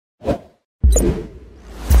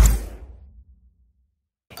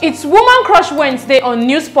It's Woman Crush Wednesday on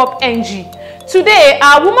Newspop NG. Today,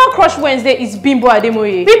 our Woman Crush Wednesday is Bimbo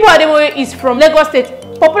Ademoye. Bimbo Ademoye is from Lagos State,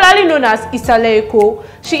 popularly known as Isale Eko.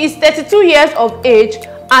 She is 32 years of age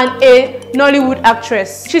and a Nollywood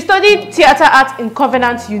actress. She studied theatre art in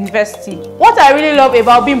Covenant University. What I really love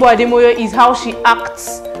about Bimbo Ademoye is how she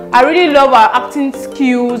acts. I really love her acting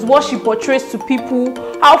skills, what she portrays to people,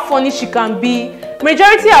 how funny she can be.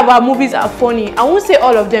 Majority of her movies are funny. I won't say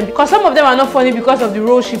all of them because some of them are not funny because of the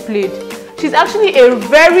role she played. She's actually a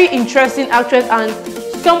very interesting actress and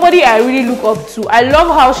somebody I really look up to. I love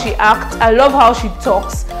how she acts, I love how she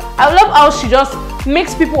talks, I love how she just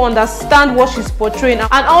makes people understand what she's portraying,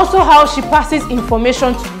 and also how she passes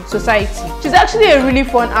information to the society. She's actually a really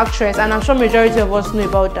fun actress and I'm sure majority of us know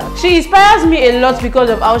about that. She inspires me a lot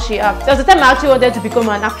because of how she acts. There was a time I actually wanted to become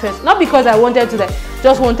an actress, not because I wanted to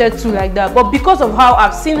like that, but because of how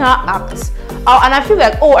I've seen her act. And I feel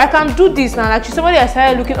like, oh, I can do this now. Like she's somebody I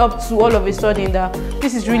started looking up to all of a sudden, that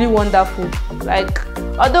this is really wonderful. Like,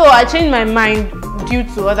 although I changed my mind due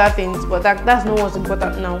to other things, but that's not what's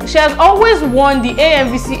important now. She has always won the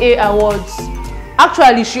AMVCA awards.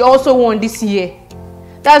 Actually, she also won this year.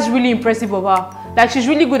 That's really impressive of her. Like, she's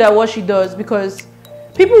really good at what she does because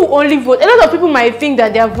people who only vote, a lot of people might think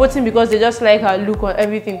that they are voting because they just like her look or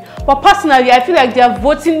everything. But personally, I feel like they are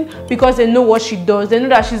voting because they know what she does. They know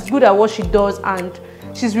that she's good at what she does and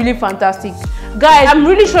she's really fantastic. Guys, I'm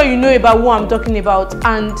really sure you know about who I'm talking about.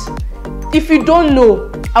 And if you don't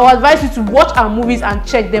know, I would advise you to watch her movies and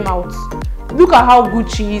check them out. Look at how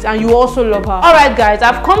good she is and you also love her. Alright guys,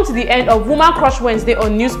 I've come to the end of Woman Crush Wednesday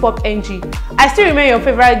on Newspop NG. I still remain your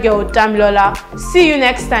favorite girl, Damilola. See you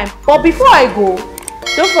next time. But before I go,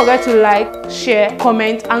 don't forget to like, share,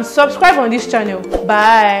 comment and subscribe on this channel.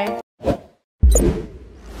 Bye.